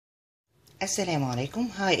Assalamu alaikum.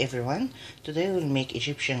 Hi everyone. Today we'll make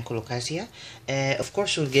Egyptian colocasia. Of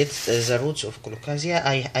course we'll get the roots of colocasia.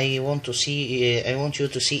 I want you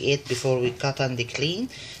to see it before we cut and clean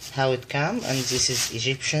how it come. And this is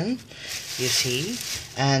Egyptian, you see.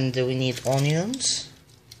 And we need onions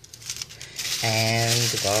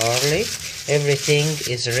and garlic. Everything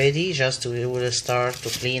is ready. Just we will start to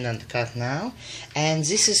clean and cut now. And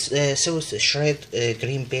this is shred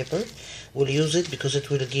green pepper. We'll use it because it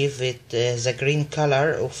will give it the green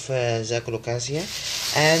color of the colocasia.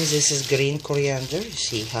 And this is green coriander. You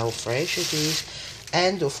see how fresh it is.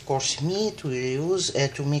 And of course meat we'll use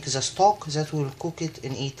to make the stock that will cook it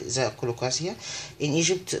and eat the colocasia. In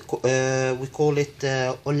Egypt we call it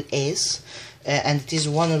kolkas, and it is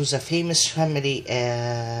one of the famous family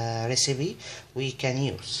recipe we can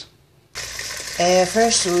use.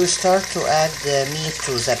 First we will start to add the meat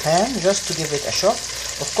to the pan just to give it a shock.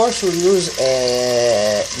 Of course we'll use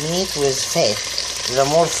meat with fat. The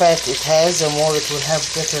more fat it has, the more it will have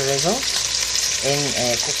better results in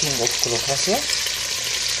cooking of colocasia.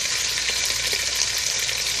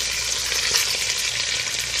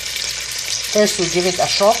 First we'll give it a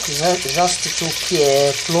shock just to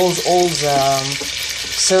close all the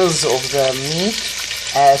cells of the meat,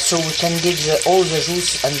 so we can get all the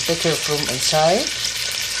juice and butter from inside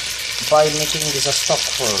by making the stock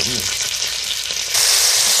for meat.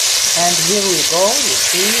 And here we go. You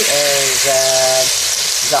see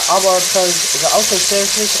the outer surface of the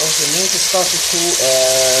meat started to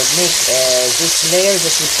make this layer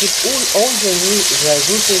that will keep all the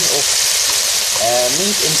juices of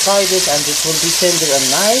meat inside it, and it will be tender and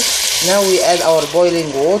nice. Now we add our boiling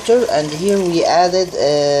water, and here we added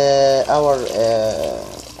our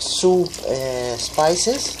soup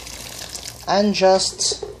spices, and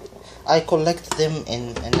just I collect them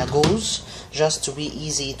in a gauze just to be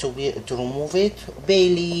easy to remove it. Bay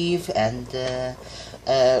leaf and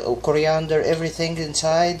coriander, everything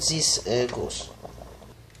inside this gauze.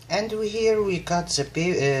 And here we cut the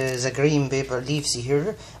green pepper leaves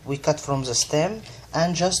here. We cut from the stem,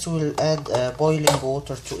 and just we'll add boiling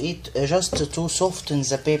water to it, just to soften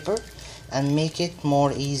the pepper and make it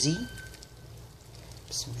more easy.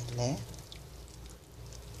 Bismillah.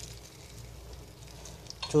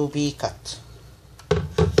 To be cut.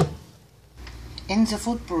 In the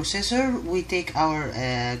food processor we take our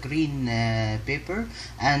green pepper,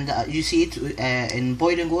 and you see it in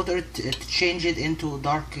boiling water it change it into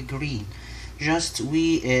dark green.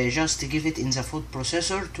 We just give it in the food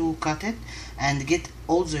processor to cut it and get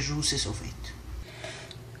all the juices of it.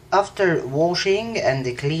 After washing and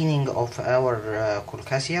the cleaning of our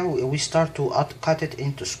colocasia, we start to cut it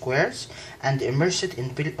into squares and immerse it in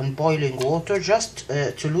boiling water just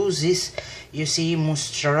to lose this, you see,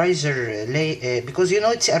 moisturizer layer, because you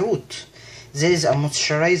know it's a root. There is a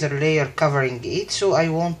moisturizer layer covering it, so I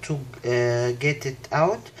want to get it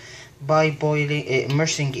out by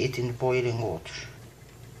immersing it in boiling water.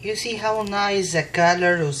 You see how nice the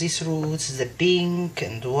color of these roots, the pink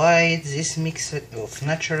and white, this mix of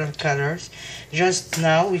natural colors. Just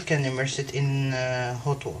now we can immerse it in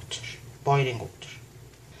hot water, boiling water.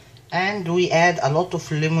 And we add a lot of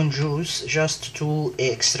lemon juice just to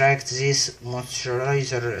extract this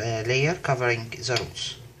moisturizer layer covering the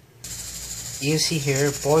roots. You see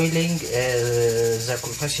here boiling the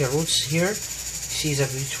colocasia roots here. See the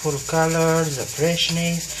beautiful color, the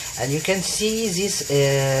freshness, and you can see this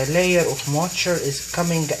layer of moisture is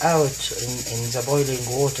coming out in the boiling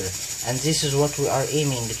water, and this is what we are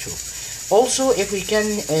aiming to. Also, if we can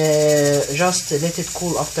just let it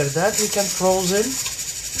cool after that, we can frozen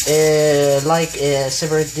like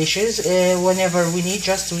separate dishes whenever we need.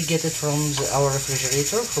 Just we get it from our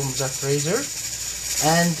refrigerator, from the freezer,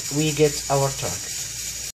 and we get our target.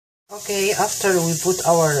 Okay, after we put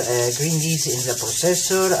our green leaves in the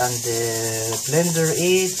processor and blender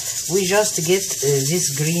it, we just get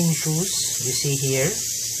this green juice you see here.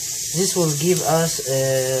 This will give us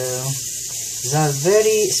the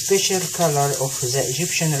very special color of the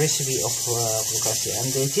Egyptian recipe of colocasia,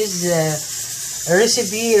 and it is a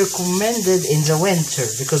recipe recommended in the winter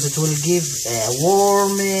because it will give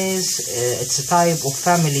warmth. It's a type of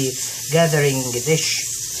family gathering dish.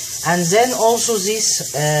 And then also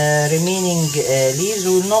this remaining leaves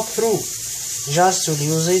will not throw, just to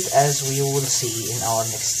use it as we will see in our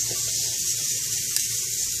next steps.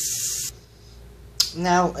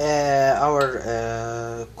 Now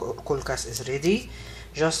our kolkas is ready.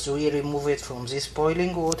 Just we remove it from this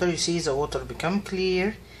boiling water. You see the water become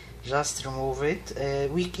clear. Just remove it.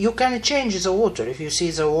 You can change the water. If you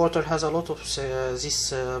see the water has a lot of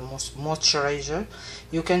this moisturizer,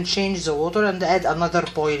 you can change the water and add another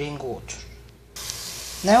boiling water.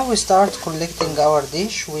 Now we start collecting our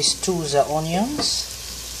dish. We stew the onions,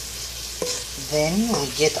 then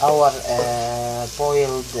we get our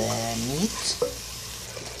boiled meat,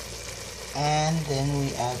 and then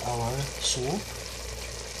we add our soup.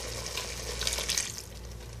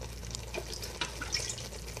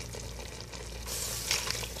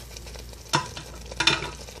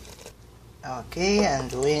 Okay, and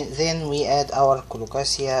then we add our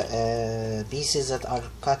colocasia pieces that are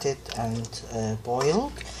cut and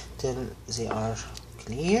boiled till they are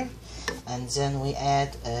clear, and then we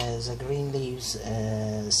add the green leaves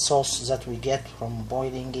sauce that we get from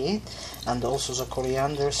boiling it, and also the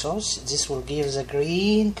coriander sauce. This will give the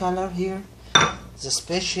green color here, the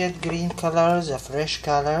special green color, the fresh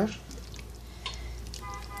color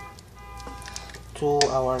to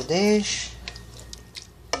our dish.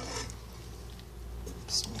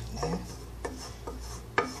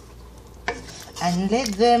 And let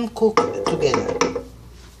them cook together.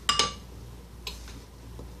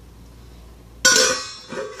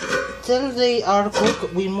 Till they are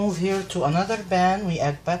cooked, we move here to another pan. We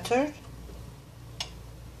add butter,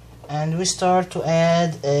 and we start to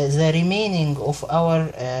add the remaining of our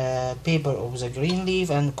paper of the green leaf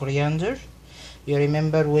and coriander. You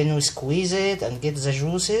remember when we squeeze it and get the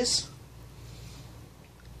juices?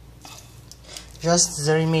 Just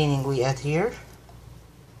the remaining we add here.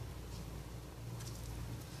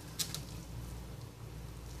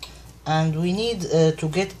 And we need to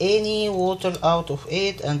get any water out of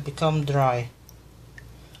it and become dry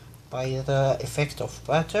by the effect of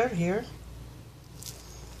butter here.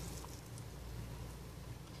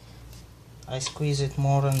 I squeeze it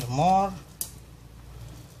more and more.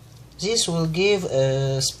 This will give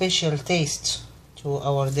a special taste to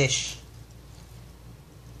our dish.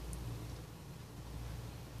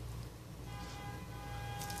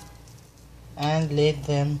 And let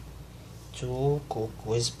them to cook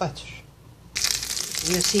with butter.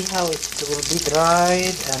 You see how it will be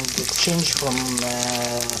dried and change from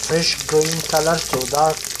fresh green color to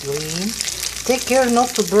dark green. Take care not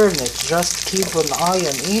to burn it, just keep an eye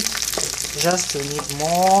on it. Just we need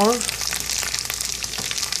more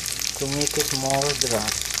to make it more dry.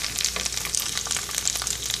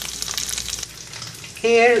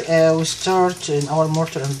 Here we start in our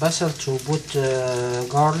mortar and pestle to put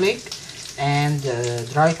garlic and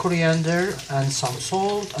dry coriander and some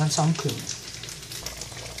salt and some cumin.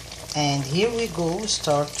 And here we go,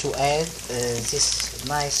 start to add this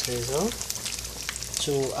nice result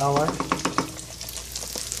to our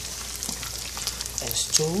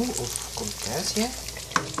stew of kolkasia.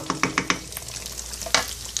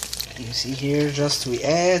 You see here, just we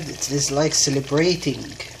add, it is like celebrating.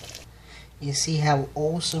 You see how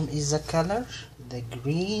awesome is the color, the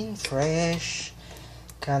green fresh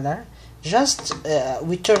color. Just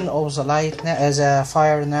we turn off the light now, the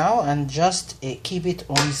fire now, and just keep it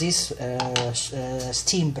on this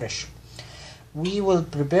steam brush. We will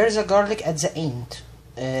prepare the garlic at the end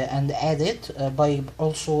and add it by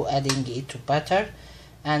also adding it to butter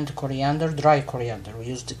and coriander, dry coriander. We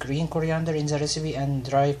use the green coriander in the recipe and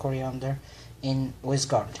dry coriander in with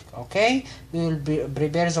garlic. Okay, we will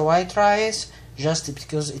prepare the white rice. Just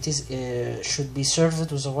because it is should be served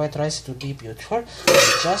with the white rice, it will be beautiful.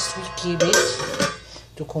 Just we keep it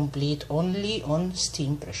to complete only on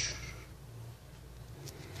steam pressure.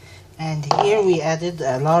 And here we added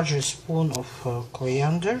a large spoon of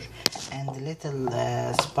coriander and a little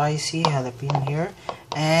spicy jalapeno here,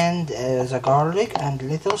 and the garlic and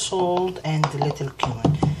little salt and little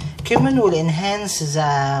cumin. Cumin will enhance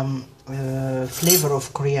the flavor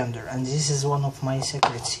of coriander, and this is one of my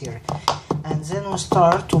secrets here. And then we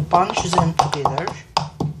start to punch them together.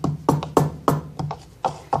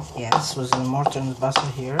 Yes, with the mortar and pestle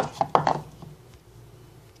here.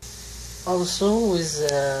 Also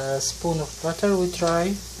with a spoon of butter we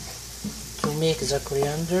try to make the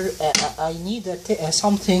coriander. I need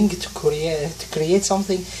something to create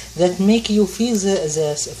something that make you feel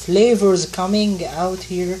the flavors coming out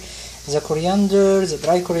here. The coriander, the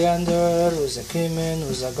dry coriander, with the cumin,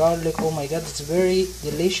 with the garlic. Oh my god, it's very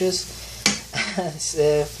delicious.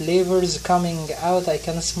 Flavors coming out, I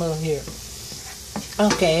can smell here.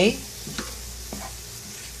 Okay,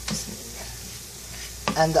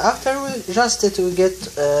 and after we just to get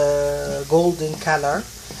golden color,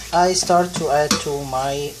 I start to add to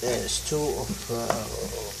my stew of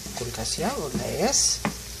kolkasia or layas.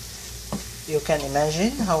 You can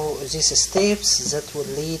imagine how these steps that will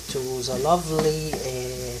lead to the lovely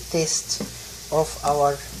taste of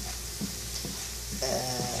our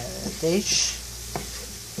dish.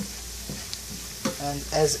 And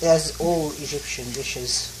as all Egyptian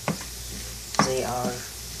dishes, they are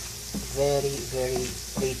very very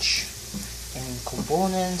rich in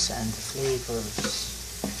components and flavors.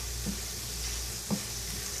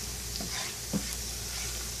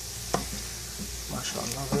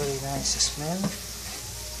 MashaAllah, very nice smell.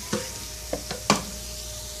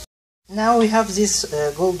 Now we have this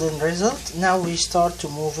golden result. Now we start to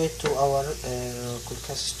move it to our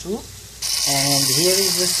kolkas stew. And here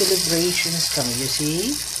is the celebrations coming, you see.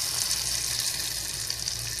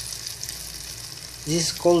 This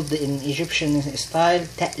is called in Egyptian style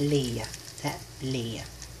ta'liya. Ta'liya.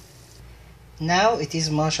 Now it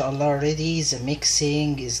is mashallah ready. The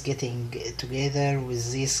mixing is getting together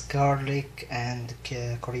with this garlic and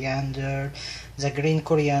coriander, the green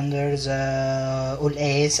coriander, the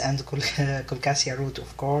kolkas and colocasia root,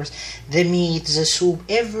 of course, the meat, the soup,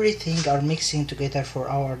 everything are mixing together for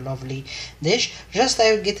our lovely dish. Just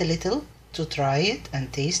I will get a little to try it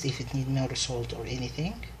and taste if it needs more salt or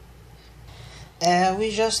anything.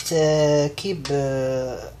 We just keep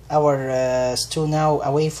our stew now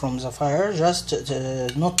away from the fire, just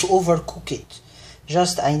not to overcook it.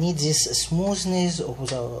 Just I need this smoothness of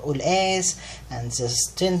the kolkas and this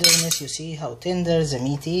tenderness. You see how tender the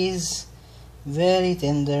meat is, very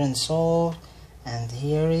tender and soft. And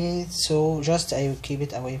here it is. So just I will keep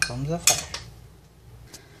it away from the fire.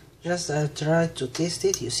 Just I try to taste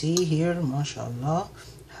it. You see here, mashallah,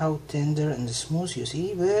 how tender and smooth. You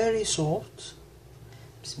see, very soft.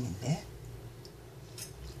 Bismillah.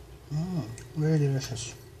 Very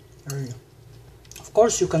delicious. Really. Of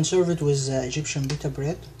course, you can serve it with Egyptian pita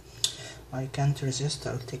bread. I can't resist.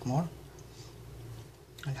 I'll take more.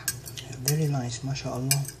 Alhamdulillah. Very nice,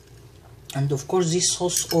 mashallah. And of course, this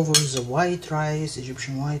sauce over the white rice,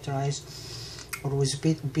 Egyptian white rice, or with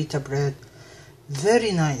pita bread.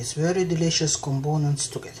 Very nice, very delicious components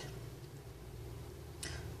together.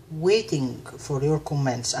 Waiting for your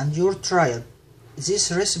comments and your trial.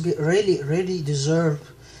 This recipe really deserves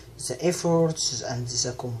the efforts and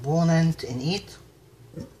the component in it.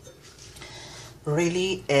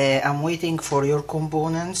 Really, I'm waiting for your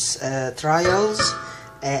components, trials,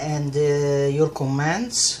 and your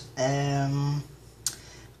comments.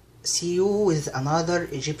 See you with another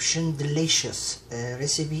Egyptian delicious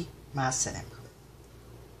recipe. مع السلامة.